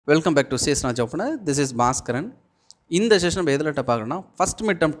Welcome back to CSNA Jopana. This is Bhaskaran. In the session, we will talk about first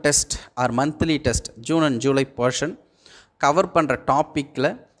midterm test or monthly test, June and July portion. Cover பண்ணுற டாப்பிக்கில்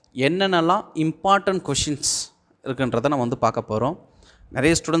என்னென்னலாம் important questions இருக்குன்றதை நம்ம வந்து பார்க்க போகிறோம்.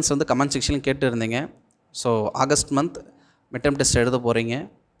 நிறைய students வந்து கமெண்ட் செக்ஷனில் கேட்டு இருந்தீங்க. So August month midterm test எழுத போகிறீங்க.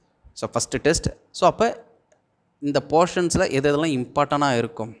 So first test. ஸோ அப்போ இந்த போர்ஷன்ஸில் எது எதெல்லாம் இம்பார்ட்டண்ட்டாக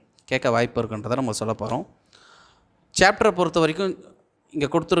இருக்கும் கேட்க வாய்ப்பு இருக்குன்றதை நம்ம சொல்ல போகிறோம். சாப்டரை பொறுத்த வரைக்கும் இங்கே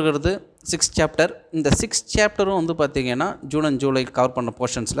கொடுத்துருக்கிறது 6 சாப்டர். இந்த 6 சாப்டரும் வந்து பார்த்திங்கன்னா ஜூன் அண்ட் ஜூலை கவர் பண்ண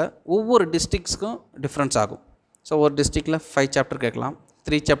போர்ஷன்ஸில் ஒவ்வொரு டிஸ்ட்ரிக்ஸ்க்கும் டிஃப்ரென்ஸ் ஆகும். ஸோ ஒரு டிஸ்ட்ரிக்டில் 5 சாப்டர் கேட்கலாம்,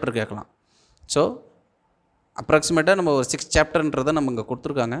 3 சாப்டர் கேட்கலாம். ஸோ அப்ராக்சிமேட்டாக நம்ம ஒரு 6 சாப்டர்ன்றதை நம்ம இங்கே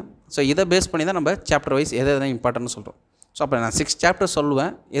கொடுத்துருக்காங்க. ஸோ இதை பேஸ் பண்ணி தான் நம்ம சாப்டர் வைஸ் எது எதெல்லாம் இம்பார்ட்டன்ட்னு சொல்கிறோம். ஸோ அப்போ நான் 6 சாப்டர்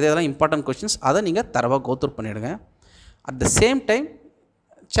சொல்லுவேன், எது எதெல்லாம் இம்பார்ட்டன்ட் கொஷின்ஸ் அதை நீங்கள் தரவாக கோத்ரூ பண்ணிவிடுங்க. At the same time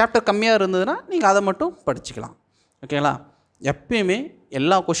chapter கம்மியாக இருந்ததுன்னா நீங்கள் அதை மட்டும் படிச்சுக்கலாம். ஓகேங்களா? எப்பயுமே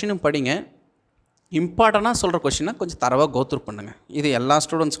எல்லா கொஷினும் படிங்க, இம்பார்ட்டண்ட்டாக சொல்கிற கொஷினை கொஞ்சம் தரவாக கோத்ரூ பண்ணுங்கள். இது எல்லா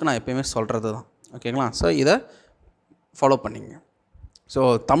ஸ்டூடெண்ட்ஸ்க்கும் நான் எப்பயுமே சொல்கிறது தான். ஓகேங்களா? ஸோ இதை ஃபாலோ பண்ணிங்க. ஸோ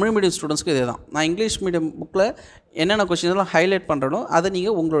தமிழ் மீடியம் ஸ்டூடெண்ட்ஸ்க்கு இதே தான். நான் இங்கிலீஷ் மீடியம் புக்கில் என்னென்ன கொஷின்ஸ்லாம் ஹைலைட் பண்ணுறனோ அதை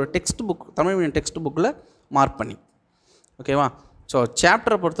நீங்கள் உங்களோட text book, Tamil medium text புக்கில் மார்க் பண்ணி. ஓகேவா? ஸோ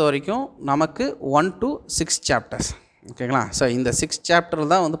சாப்டரை பொறுத்த வரைக்கும் நமக்கு 1 to 6 சாப்டர்ஸ். ஓகேங்களா? ஸோ இந்த 6 சாப்டர்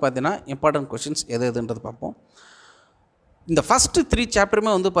தான் வந்து பார்த்திங்கன்னா இம்பார்ட்டன்ட் கொஷின்ஸ் எது எதுன்றது பார்ப்போம். இந்த ஃபஸ்ட்டு 3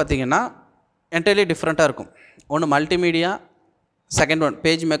 சாப்டருமே வந்து பார்த்திங்கன்னா என்டையர்லி டிஃப்ரெண்ட்டாக இருக்கும். ஒன்று multimedia, second one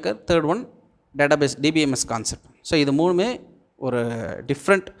page maker, third one database DBMS concept. So இது மூணுமே ஒரு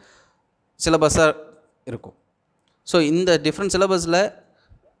டிஃப்ரெண்ட் சிலபஸாக இருக்கும். ஸோ இந்த டிஃப்ரெண்ட் சிலபஸில்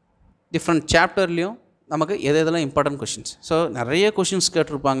டிஃப்ரெண்ட் சாப்டர்லேயும் நமக்கு எது எதெல்லாம் இம்பார்ட்டன்ட் கொஷின்ஸ். ஸோ நிறைய கொஷின்ஸ்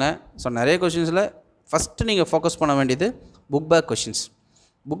கேட்டிருப்பாங்க. ஸோ நிறைய கொஷின்ஸில் ஃபஸ்ட்டு நீங்கள் ஃபோக்கஸ் பண்ண வேண்டியது book back questions.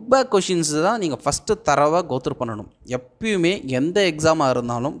 Book back questions தான் நீங்கள் ஃபஸ்ட்டு தரவாக கோத்ரூ பண்ணணும். எப்பயுமே எந்த எக்ஸாமாக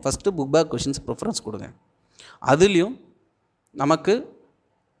இருந்தாலும் first book back questions preference கொடுங்க. அதுலேயும் நமக்கு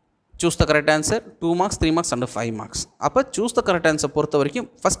choose the correct answer 2 marks 3 marks and 5 marks. அப்போ சூஸ் த கரெக்ட் ஆன்சர் பொறுத்த வரைக்கும்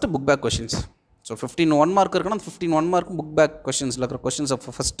first book back questions. So 15 1 mark இருக்குன்னா அந்த 15 1 mark புக் பேக் கொஷின்ஸில் இருக்கிற கொஷின்ஸை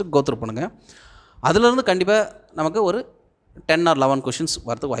ஃபஸ்ட்டு கோத்ரூ பண்ணுங்கள். அதுலேருந்து கண்டிப்பாக நமக்கு ஒரு 10 or 11 கொஷின்ஸ்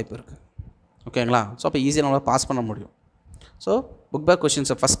வரதுக்கு வாய்ப்பு இருக்குது. ஓகேங்களா? ஸோ அப்போ ஈஸியாக நம்மளால் பாஸ் பண்ண முடியும். So book back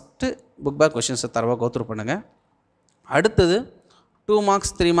கொஷின்ஸை first book back கொஷின்ஸை தரவாக கோத்ரூ பண்ணுங்கள். அடுத்தது 2 marks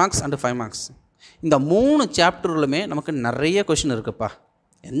 3 marks அண்ட் 5 marks. இந்த 3 சாப்டர்லுமே நமக்கு நிறைய கொஷின் இருக்குதுப்பா.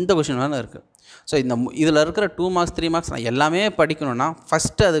 எந்த கொஷின் வேணாலும் இருக்குது. ஸோ இந்த இதில் இருக்கிற 2 marks 3 marks நான் எல்லாமே படிக்கணும்னா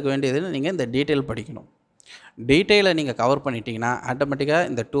ஃபஸ்ட்டு அதுக்கு வேண்டியது நீங்கள் இந்த டீட்டெயில் படிக்கணும். டீட்டெயிலை நீங்கள் கவர் பண்ணிட்டீங்கன்னா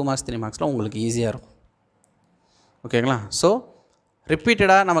ஆட்டோமேட்டிக்காக இந்த 2 marks 3 marksலாம் உங்களுக்கு ஈஸியாக இருக்கும். ஓகேங்களா? ஸோ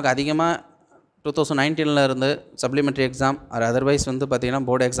ரிப்பீட்டடாக நமக்கு அதிகமாக 2019 இருந்து சப்ளிமெண்ட்ரி எக்ஸாம் ஆர் அதர்வைஸ் வந்து பார்த்திங்கன்னா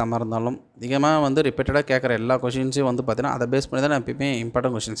போர்டு எக்ஸாமாக இருந்தாலும் அதிகமாக வந்து ரிப்பீட்டடாக கேட்குற எல்லா கொஷின்ஸையும் வந்து பார்த்திங்கன்னா அதை பேஸ் பண்ணி தான் நான் எப்பயுமே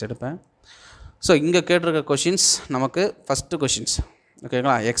இம்பார்ட்டன்ட் கொஷின்ஸ் எடுப்பேன். ஸோ இங்கே கேட்டிருக்க கொஷின்ஸ் நமக்கு ஃபஸ்ட்டு கொஷின்ஸ்.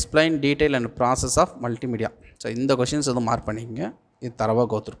 ஓகேங்களா? Explain detail and process of multimedia. So இந்த கொஷின்ஸ் வந்து மார்க் பண்ணிக்கங்க. இது தரவாக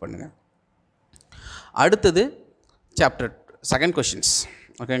கோத்ரூ பண்ணுங்கள். அடுத்தது சாப்டர் செகண்ட் கொஷின்ஸ்.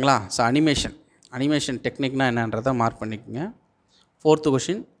 ஓகேங்களா? ஸோ அனிமேஷன் டெக்னிக்னா என்னன்றதை மார்க் பண்ணிக்கோங்க. 4th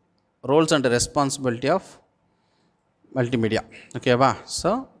question roles and responsibility of multimedia. ஓகேவா? ஸோ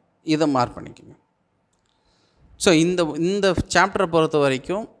இதை மார்க் பண்ணிக்கோங்க. ஸோ இந்த சாப்டரை பொறுத்த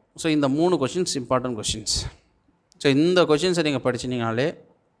வரைக்கும் ஸோ இந்த 3 கொஷின்ஸ் இம்பார்ட்டன்ட் கொஷின்ஸ். ஸோ இந்த கொஷின்ஸை நீங்கள் படிச்சிங்கனாலே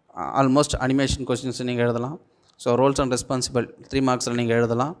ஆல்மோஸ்ட் அனிமேஷன் கொஷின்ஸை நீங்கள் எழுதலாம். ஸோ ரோல்ஸ் அண்ட் ரெஸ்பான்சிபிள் 3 marksல் நீங்கள்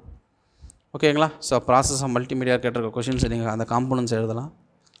எழுதலாம். ஓகேங்களா? ஸோ ப்ராசஸ் ஆஃப் மல்டிமீடியா கேட்டிருக்க கொஷின்ஸை நீங்கள் அந்த காம்பனன்ட்ஸ் எழுதலாம்.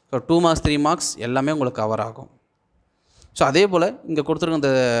 ஸோ 2 marks 3 marks எல்லாமே உங்களுக்கு கவர் ஆகும். ஸோ அதே போல் இங்கே கொடுத்துருக்க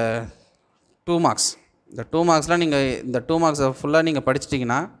இந்த 2 marks, இந்த 2 marksலாம் நீங்கள் இந்த 2 marks ஃபுல்லாக நீங்கள்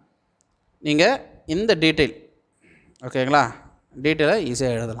படிச்சிட்டிங்கன்னா நீங்கள் இந்த டீட்டெயில், ஓகேங்களா, டீட்டெயிலை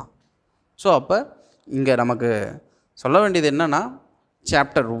ஈஸியாக எழுதலாம். ஸோ அப்போ இங்கே நமக்கு சொல்ல வேண்டியது என்னென்னா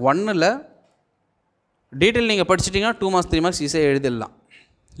சாப்டர் 1ல் டீட்டெயில் நீங்கள் படிச்சிட்டிங்கன்னா 2 marks 3 marks ஈஸியாக எழுதிடலாம்.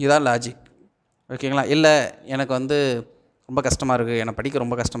 இதான் லாஜிக். ஓகேங்களா? இல்லை எனக்கு வந்து ரொம்ப கஷ்டமாக இருக்குது, எனக்கு படிக்க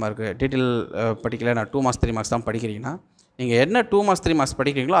ரொம்ப கஷ்டமாக இருக்குது, டீட்டெயில் படிக்கல, நான் 2 marks 3 marks தான் படிக்கிறீங்கன்னா நீங்கள் என்ன 2 marks 3 marks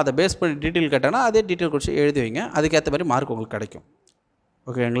படிக்கிறீங்களோ அதை பேஸ் பண்ணி டீட்டெயில் கேட்டாங்கன்னா அதே டீட்டெயில் குறித்து எழுதி வைங்க. அதுக்கேற்ற மாதிரி மார்க் உங்களுக்கு கிடைக்கும்.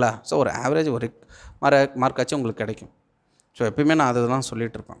 ஓகேங்களா? ஸோ ஒரு ஆவரேஜ் ஒரு மார்க்காச்சும் உங்களுக்கு கிடைக்கும். ஸோ எப்பயுமே நான் அதை தான்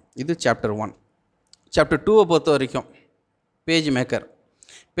சொல்லிகிட்டு இருப்பேன். இது சாப்டர் 1. சாப்டர் 2 பொறுத்த வரைக்கும் பேஜ்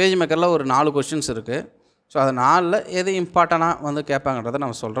மேக்கரில் ஒரு 4 கொஷின்ஸ் இருக்குது. ஸோ அது 4ல் எது இம்பார்ட்டனாக வந்து கேட்பாங்கன்றதை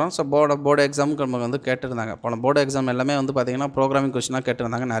நம்ம சொல்கிறோம். ஸோ போர்டு எக்ஸாமுக்கு நமக்கு வந்து கேட்டிருந்தாங்க. போன போர்டு எக்ஸாம் எல்லாமே வந்து பார்த்திங்கன்னா ப்ரோக்ராமிங் கொஷினாக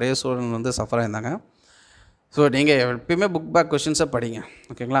கேட்டிருந்தாங்க. நிறைய ஸ்டூடெண்ட் வந்து சஃபராக இருந்தாங்க. ஸோ நீங்கள் எப்பயுமே புக் பேக் கொஷின்ஸை படிங்க.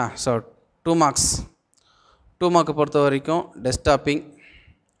 ஓகேங்களா? ஸோ 2 marks பொறுத்த வரைக்கும் டெஸ்க்டாப்பிங்.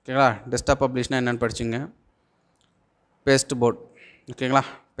 ஓகேங்களா? டெஸ்க்டாப் பப்ளிஷ்னால் என்னென்னு படிச்சுங்க. Paste board. ஓகேங்களா?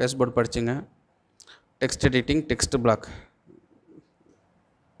 பேஸ்போர்ட் படிச்சுங்க, டெக்ஸ்ட் எடிட்டிங், டெக்ஸ்ட் பிளாக்,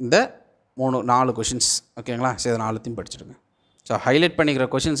 இந்த 4 கொஷின்ஸ் ஓகேங்களா. ஸோ இதை 4த்தையும் படிச்சுடுங்க. ஸோ ஹைலைட் பண்ணிக்கிற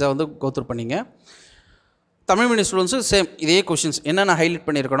கொஷின்ஸை வந்து கோத்ரூ பண்ணிங்க. தமிழ் மீடியம் ஸ்டூடெண்ட்ஸும் சேம் இதே கொஷின்ஸ் என்னென்ன ஹைலைட்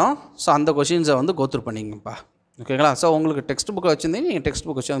பண்ணியிருக்கணும், ஸோ அந்த கொஷின்ஸை வந்து கோத்ரூ பண்ணிங்கப்பா ஓகேங்களா. ஸோ உங்களுக்கு டெக்ஸ்ட் புக்கை வச்சுருந்தீங்க, நீங்கள் டெக்ஸ்ட்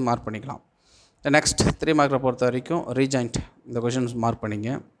புக் வச்சு வந்து மார்க் பண்ணிக்கலாம். நெக்ஸ்ட் 3 மார்க்கில் பொறுத்த வரைக்கும் ரீஜாயிண்ட் இந்த கொஷின்ஸ் மார்க் பண்ணிங்க.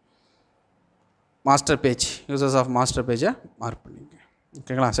 Master page, users of master பேஜை மார்க் பண்ணிங்க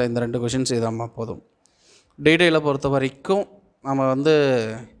ஓகேங்களா. ஸோ இந்த 2 கொஷின்ஸ் இதாம்மா போதும். டீட்டெயிலை பொறுத்த வரைக்கும் நம்ம வந்து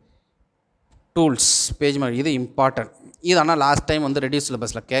டூல்ஸ் பேஜ் மாதிரி இது இம்பார்ட்டன்ட். இது ஆனால் லாஸ்ட் டைம் வந்து ரெடியூஸ்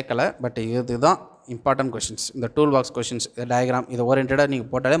சிலபஸில் கேட்கல, பட் இதுதான் இம்பார்ட்டன்ட் கொஷின்ஸ். இந்த டூல் பாக்ஸ் கொஷின்ஸ், இந்த டயக்ராம், இதை ஓரியன்டாக நீங்கள்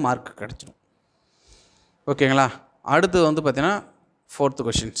போட்டாலே மார்க் கிடச்சிடும் ஓகேங்களா. அடுத்து வந்து பார்த்திங்கன்னா 4th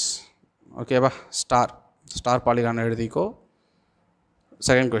கொஷின்ஸ் ஓகேவா. Star polygon எழுதிக்கோ.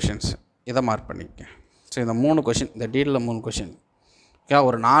 2nd கொஷின்ஸ் இதை மார்க் பண்ணிக்க. ஸோ இந்த 3 கொஷின், இந்த டீட்டெயிலில் 3 கொஷின் ஓகே.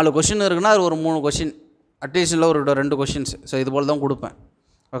 ஒரு 4 கொஷின் இருக்குன்னா அது ஒரு 3 கொஷின் அட்லீஸ்ட் இல்லை ஒரு 2 கொஷின்ஸ். ஸோ இது போல் தான் கொடுப்பேன்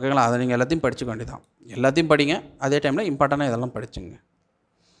ஓகேங்களா. அதை நீங்கள் எல்லாத்தையும் படிச்சுக்க வேண்டியதான். எல்லாத்தையும் படிங்க, அதே டைமில் இம்பார்ட்டண்டாக இதெல்லாம் படிச்சுங்க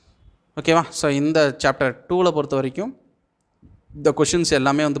ஓகேவா. ஸோ இந்த சாப்டர் 2ல் பொறுத்த வரைக்கும் இந்த கொஷின்ஸ்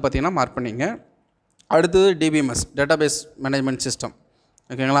எல்லாமே வந்து பார்த்திங்கன்னா மார்க் பண்ணிங்க. அடுத்தது டிபிஎம்எஸ், டேட்டாபேஸ் மேனேஜ்மெண்ட் சிஸ்டம்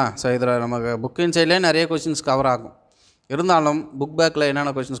ஓகேங்களா. ஸோ இதில் நமக்கு புக்கின் சைட்லேயே நிறைய கொஷின்ஸ் கவர் ஆகும். இருந்தாலும் புக் பேக்கில்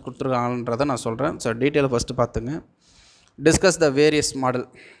என்னென்ன கொஷின்ஸ் கொடுத்துருக்காங்கன்றதை நான் சொல்கிறேன். ஸோ டீட்டெயிலை ஃபஸ்ட்டு பார்த்துங்க. டிஸ்கஸ் த வேரியஸ் மாடல்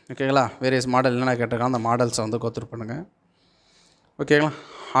ஓகேங்களா. வேரியஸ் மாடல் என்னென்ன கேட்டிருக்காங்க, அந்த மாடல்ஸை வந்து கோத்ரூ பண்ணுங்கள் ஓகேங்களா.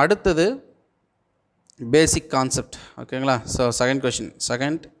 அடுத்தது பேசிக் கான்செப்ட் ஓகேங்களா. So 2nd question,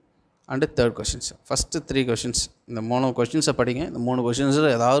 2nd and 3rd questions. First 3 questions, இந்த 3 கொஷின்ஸை படிங்க. இந்த 3 கொஷின்ஸில்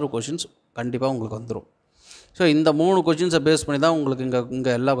ஏதாவது ஒரு கொஷின்ஸ் கண்டிப்பாக உங்களுக்கு வந்துடும். ஸோ இந்த 3 கொஷின்ஸை பேஸ் பண்ணி தான் உங்களுக்கு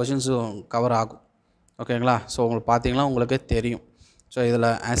இங்கே எல்லா கொஷின்ஸும் கவர் ஆகும் ஓகேங்களா. ஸோ உங்களுக்கு பார்த்தீங்கன்னா உங்களுக்கே தெரியும். ஸோ இதில்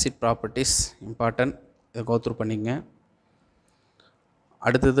ஆசிட் ப்ராப்பர்ட்டிஸ் இம்பார்ட்டன்ட், இதை கோத்ரூ பண்ணிங்க.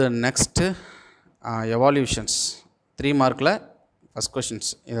 அடுத்தது நெக்ஸ்ட்டு எவால்யூஷன்ஸ் 3 மார்க்கில் ஃபஸ்ட் கொஷின்ஸ்,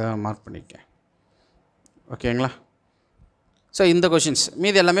 இதை மார்க் பண்ணிக்க ஓகேங்களா. ஸோ இந்த கொஷின்ஸ்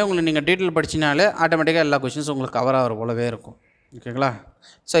மீது எல்லாமே உங்களுக்கு நீங்கள் டீட்டெயில் படிச்சினாலே ஆட்டோமேட்டிக்காக எல்லா கொஷின்ஸும் உங்களுக்கு கவர் ஆகிற போலவே இருக்கும் ஓகேங்களா.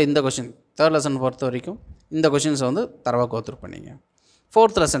 ஸோ இந்த கொஷின் 3rd லெசன் பொறுத்த வரைக்கும் இந்த கொஷின்ஸை வந்து தரவாக கோத்ரூ பண்ணிங்க.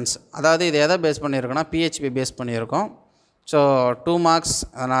 4th லெசன்ஸ், அதாவது இது எதை பேஸ் பண்ணியிருக்கோன்னா PHP பேஸ் பண்ணியிருக்கோம். ஸோ 2 மார்க்ஸ்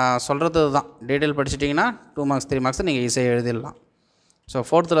நான் சொல்கிறது தான். டீட்டெயில் படிச்சிட்டிங்கன்னா 2 மார்க்ஸ் 3 மார்க்ஸ் நீங்கள் ஈஸியாக எழுதிடலாம். ஸோ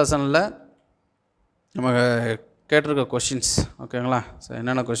 4th லெசனில் நம்ம கேட்டிருக்க கொஷின்ஸ் ஓகேங்களா. ஸோ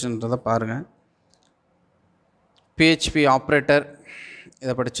என்னென்ன கொஷின்றதை பாருங்கள். PHP ஆப்ரேட்டர்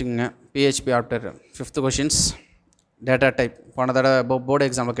இதை படிச்சுங்க. PHP operator 5th questions. Data type போன தடவை போர்டு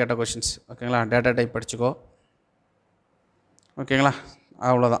எக்ஸாமில் கேட்ட கொஷின்ஸ் ஓகேங்களா. டேட்டா டைப் படிச்சுக்கோ ஓகேங்களா.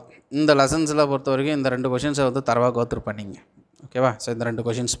 அவ்வளோதான். இந்த லெசன்ஸில் பொறுத்த வரைக்கும் இந்த 2 கொஷின்ஸை வந்து தரவாக கோத்ரூ பண்ணிங்க ஓகேவா. ஸோ இந்த 2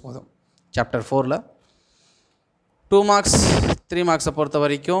 கொஷின்ஸ் போதும். சாப்டர் 4ல் 2 மார்க்ஸ் 3 மார்க்ஸை பொறுத்த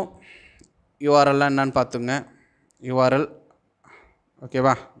வரைக்கும் யூஆர்எல்லாம் என்னன்னு பார்த்துங்க. யூஆர்எல்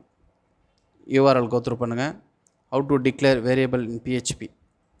ஓகேவா. யூஆர்எல் கோத்ரூ பண்ணுங்கள். How to declare variable in PHP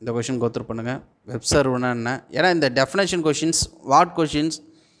இந்த கொஷின் கோத்ரூ பண்ணுங்கள். வெப் சர்வர்னா என்ன, ஏன்னா இந்த டெஃபினேஷன் கொஷின்ஸ், வாட் கொஷின்ஸ்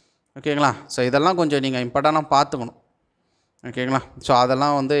ஓகேங்களா. ஸோ இதெல்லாம் கொஞ்சம் நீங்கள் இம்பார்ட்டண்டாக பார்த்துக்கணும் ஓகேங்களா. ஸோ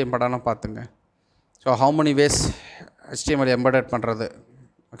அதெல்லாம் வந்து இம்பார்ட்டண்டாக பார்த்துங்க. So how many ways HTML embedded பண்ணுறது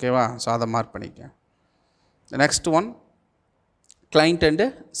ஓகேவா. ஸோ அதை மார்க் பண்ணிக்க. Next one client and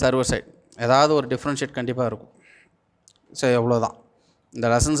server side, ஏதாவது ஒரு டிஃப்ரென்ஷியேட் கண்டிப்பாக இருக்கும். ஸோ எவ்வளோதான். இந்த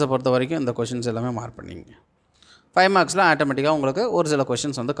லெசன்ஸை பொறுத்த வரைக்கும் இந்த கொஷின்ஸ் எல்லாமே மார்க் பண்ணிங்க. 5 மார்க்ஸில் ஆட்டோமேட்டிக்காக உங்களுக்கு ஒரு சில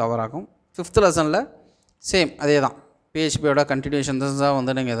கொஷின்ஸ் வந்து கவர் ஆகும். 5th லெசனில் சேம் அதே தான். PHPயோட கண்டினியூஷன் தான்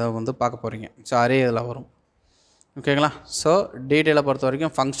வந்து நீங்கள் இதை வந்து பார்க்க போகிறீங்க. ஸோ அரே இதில் வரும் ஓகேங்களா. ஸோ டீட்டெயிலை பொறுத்த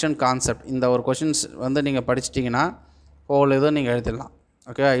வரைக்கும் ஃபங்க்ஷன் கான்செப்ட் இந்த ஒரு கொஷின்ஸ் வந்து நீங்கள் படிச்சிட்டிங்கன்னா ஹோல் இதுவும் நீங்கள் எழுதிடலாம்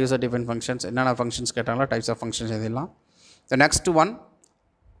ஓகே. யூசர் டிஃபைன் ஃபங்க்ஷன்ஸ் என்னென்ன ஃபங்க்ஷன்ஸ் கேட்டாங்களோ டைப்ஸ் ஆஃப் ஃபங்க்ஷன்ஸ் எழுதிடலாம். The next one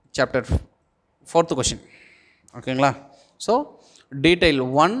chapter 4th question ஓகேங்களா. ஸோ டீட்டெயில்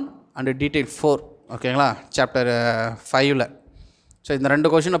 1 அண்டு டீட்டெயில் 4 ஓகேங்களா. சாப்டர் 5ல். ஸோ இந்த 2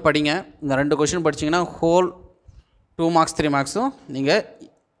 கொஷினை படிங்க. இந்த 2 கொஷின் படிச்சிங்கன்னா ஹோல் 2 மார்க்ஸ் 3 மார்க்ஸும் நீங்கள்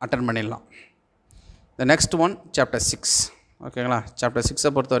அட்டன் பண்ணிடலாம். த நெக்ஸ்ட் ஒன் சாப்டர் 6 ஓகேங்களா. சாப்டர்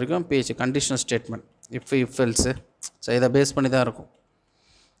 6 பொறுத்த வரைக்கும் PHP conditional statement, if else. So இதை பேஸ் பண்ணி தான் இருக்கும்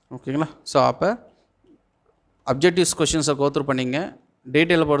ஓகேங்களா. ஸோ அப்போ அப்ஜெக்டிவ்ஸ் கொஷின்ஸை கோத்ரூ பண்ணிங்க.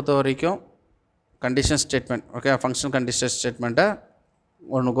 டீட்டெயிலை பொறுத்த வரைக்கும் condition statement okay. Function condition ஸ்டேட்மெண்ட்டை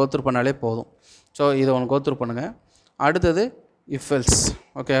ஒன்று கோத்ரூ பண்ணாலே போதும். ஸோ இதை ஒன்று கோத்ரூ பண்ணுங்கள். அடுத்தது இஃப் எல்ஸ்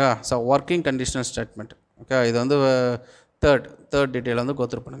ஓகேவா. So working conditional statement okay. இது வந்து தேர்ட் டீட்டெயில் வந்து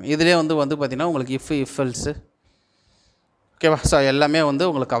கோத்ரூ பண்ணுங்கள். இதிலே வந்து பார்த்திங்கன்னா உங்களுக்கு இஃப் எல்ஸு ஓகேவா. ஸோ எல்லாமே வந்து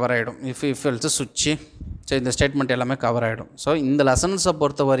உங்களுக்கு கவர் ஆகிடும். இஃப் எல்ஸு சுவிட்சு. ஸோ இந்த ஸ்டேட்மெண்ட் எல்லாமே கவர் ஆகிடும். ஸோ இந்த லெசன்ஸை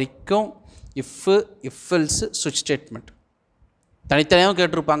பொறுத்த வரைக்கும் இஃப் எல்ஸு சுவிட்ச் ஸ்டேட்மெண்ட் தனித்தனியாகவும்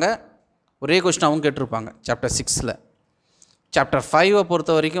கேட்டிருப்பாங்க, ஒரே கொஷினாகவும் கேட்டிருப்பாங்க சாப்டர் 6ல். சாப்டர் 5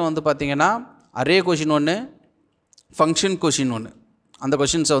 பொறுத்த வரைக்கும் வந்து பார்த்திங்கன்னா அரே கொஷின் ஒன்று, ஃபங்க்ஷன் கொஷின் ஒன்று, அந்த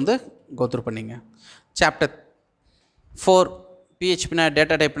கொஷின்ஸை வந்து கோத்ரூ பண்ணிங்க. சாப்டர் 4 பிஹெச்பினா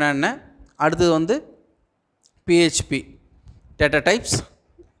டேட்டா டைப்னா என்ன, அடுத்தது வந்து பிஹெச்பி டேட்டா டைப்ஸ்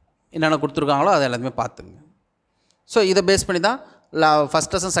என்னென்ன கொடுத்துருக்காங்களோ அதை எல்லாத்தையுமே பார்த்துங்க. ஸோ இதை பேஸ் பண்ணி தான்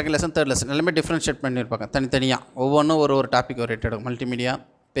first lesson, second lesson, third lesson எல்லாமே டிஃப்ரென்ஷியேட் பண்ணியிருப்பாங்க தனித்தனியாக. ஒவ்வொன்றும் ஒரு topic oriented, multimedia,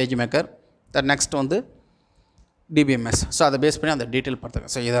 page maker, next வந்து டிபிஎம்எஸ். ஸோ அதை பேஸ் பண்ணி அந்த டீட்டெயில் பார்த்துங்க.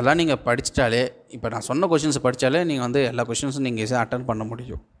 ஸோ இதெல்லாம் நீங்கள் படிச்சிட்டாலே, இப்போ நான் சொன்ன கொஷின்ஸ் படித்தாலே நீங்கள் வந்து எல்லா கொஷின்ஸும் நீங்கள் ஈஸியாக அட்டன் பண்ண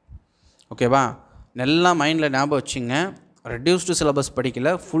முடியும். ஓகேவா? நல்லா மைண்டில் ஞாபகம் வச்சுங்க. ரெடியூஸ்டு சிலபஸ் படிக்கல,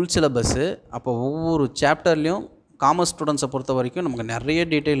 ஃபுல் சிலபஸ்ஸு. அப்போ ஒவ்வொரு சாப்டர்லேயும் காமர்ஸ் ஸ்டூடெண்ட்ஸை பொறுத்த வரைக்கும் நமக்கு நிறைய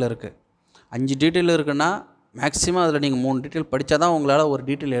டீட்டெயில் இருக்குது. 5 டீட்டெயில் இருக்குன்னா மேக்ஸிமம் அதில் நீங்கள் 3 டீட்டெயில் படித்தா தான் உங்களால் ஒரு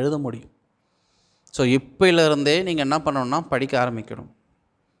டீட்டெயில் எழுத முடியும். ஸோ இப்போலேருந்தே நீங்கள் என்ன பண்ணணும்னா படிக்க ஆரம்பிக்கணும்.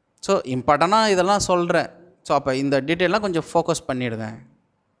 ஸோ இம்பார்ட்டண்ட்டாக இதெல்லாம் சொல்கிறேன். ஸோ அப்போ இந்த டீட்டெயிலாம் கொஞ்சம் ஃபோக்கஸ் பண்ணிவிடுங்க.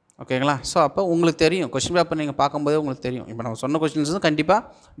 ஓகேங்களா? ஸோ அப்போ உங்களுக்கு தெரியும், கொஸ்டின் பேப்பர் நீங்கள் பார்க்கும்போதே உங்களுக்கு தெரியும். இப்போ நம்ம சொன்ன கொஸ்டின்ஸ் வந்து கண்டிப்பாக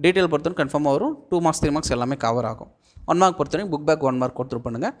டீட்டெயில் பொறுத்தவரைக்கும் கன்ஃபார்மாக வரும். 2 மார்க்ஸ் 3 மார்க்ஸ் எல்லாமே கவர் ஆகும். 1 மார்க் பொறுத்தவரைக்கும் புக் பேக் 1 மார்க் கோத்ரூ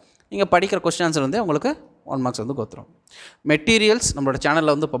பண்ணுங்கள். நீங்கள் படிக்கிற கொஸ்டின் ஆன்சர் வந்து உங்களுக்கு 1 மார்க்ஸ் வந்து கோத்ரூ. மெட்டீரியல்ஸ் நம்மளோட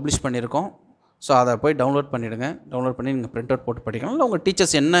சேனலில் வந்து பப்ளிஷ் பண்ணியிருக்கோம். ஸோ அதை போய் டவுன்லோட் பண்ணிவிடுங்க. டவுன்லோட் பண்ணி நீங்கள் பிரிண்ட் அவுட் போட்டு படிக்கலாம். இல்லை உங்கள்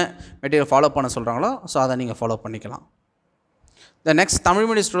டீச்சர்ஸ் என்ன மெட்டீரியல் ஃபாலோ பண்ண சொல்கிறாங்களோ ஸோ அதை நீங்கள் ஃபாலோ பண்ணிக்கலாம். நெக்ஸ்ட் தமிழ்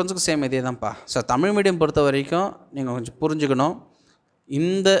மீடியம் ஸ்டூடெண்ட்ஸுக்கு சேம் இதே தான்ப்பா. ஸோ தமிழ் மீடியம் பொறுத்த வரைக்கும் நீங்கள் கொஞ்சம் புரிஞ்சுக்கணும்.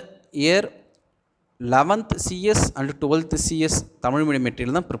 இந்த year 11th CS and 12th CS Tamil medium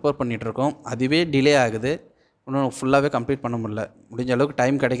material தான் ப்ரிப்பேர் பண்ணிகிட்ருக்கோம். அதுவே டிலே ஆகுது. இன்னும் ஃபுல்லாகவே கம்ப்ளீட் பண்ண முடியல. முடிஞ்ச அளவுக்கு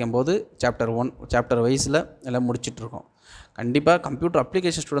டைம் கிடைக்கும் போது சாப்டர் 1 சாப்டர் வைஸில் எல்லாம் முடிச்சிட்ருக்கோம். கண்டிப்பாக கம்ப்யூட்டர்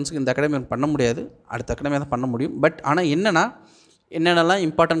அப்ளிகேஷன் ஸ்டூடெண்ட்ஸுக்கு இந்த அகாடமி பண்ண முடியாது, அடுத்த அகாடமி தான் பண்ண முடியும். பட் ஆனால் என்னென்னலாம்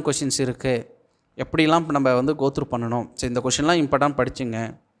இம்பார்ட்டன்ட் கொஷின்ஸ் இருக்குது, எப்படிலாம் நம்ம வந்து கோத்ரூ பண்ணணும். ஸோ இந்த கொஷின்லாம் இம்பார்ட்டன்ட் படிச்சுங்க.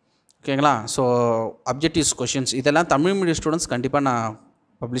 ஓகேங்களா? ஸோ அப்ஜெக்டிவ்ஸ் கொஷின்ஸ் இதெல்லாம் தமிழ் மீடியம் ஸ்டூடெண்ட்ஸ் கண்டிப்பாக நான்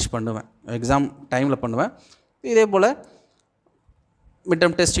பப்ளிஷ் பண்ணுவேன், எக்ஸாம் டைமில் பண்ணுவேன். இதே போல் mid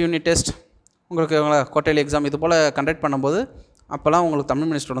term test, unit test, உங்களுக்கு குவார்ட்டர்லி எக்ஸாம் இது போல் கண்டக்ட் பண்ணும்போது அப்போல்லாம் உங்களுக்கு தமிழ்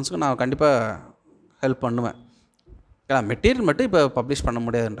மீடியம் ஸ்டூடெண்ட்ஸுக்கு நான் கண்டிப்பாக ஹெல்ப் பண்ணுவேன். மெட்டீரியல் மட்டும் இப்போ பப்ளிஷ் பண்ண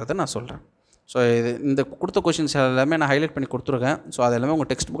முடியாதுன்றதை நான் சொல்கிறேன். ஸோ இது இந்த கொடுத்த கொஷின்ஸ் எல்லாமே நான் ஹைலைட் பண்ணி கொடுத்துருக்கேன். ஸோ அது எல்லாமே உங்கள்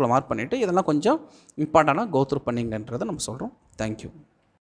டெக்ஸ்ட் புக்கில் மார்க் பண்ணிவிட்டு இதெல்லாம் கொஞ்சம் இம்பார்ட்டண்ட்டாக கோத்ரூ பண்ணிங்கன்றதை நம்ம சொல்கிறோம். தேங்க்யூ.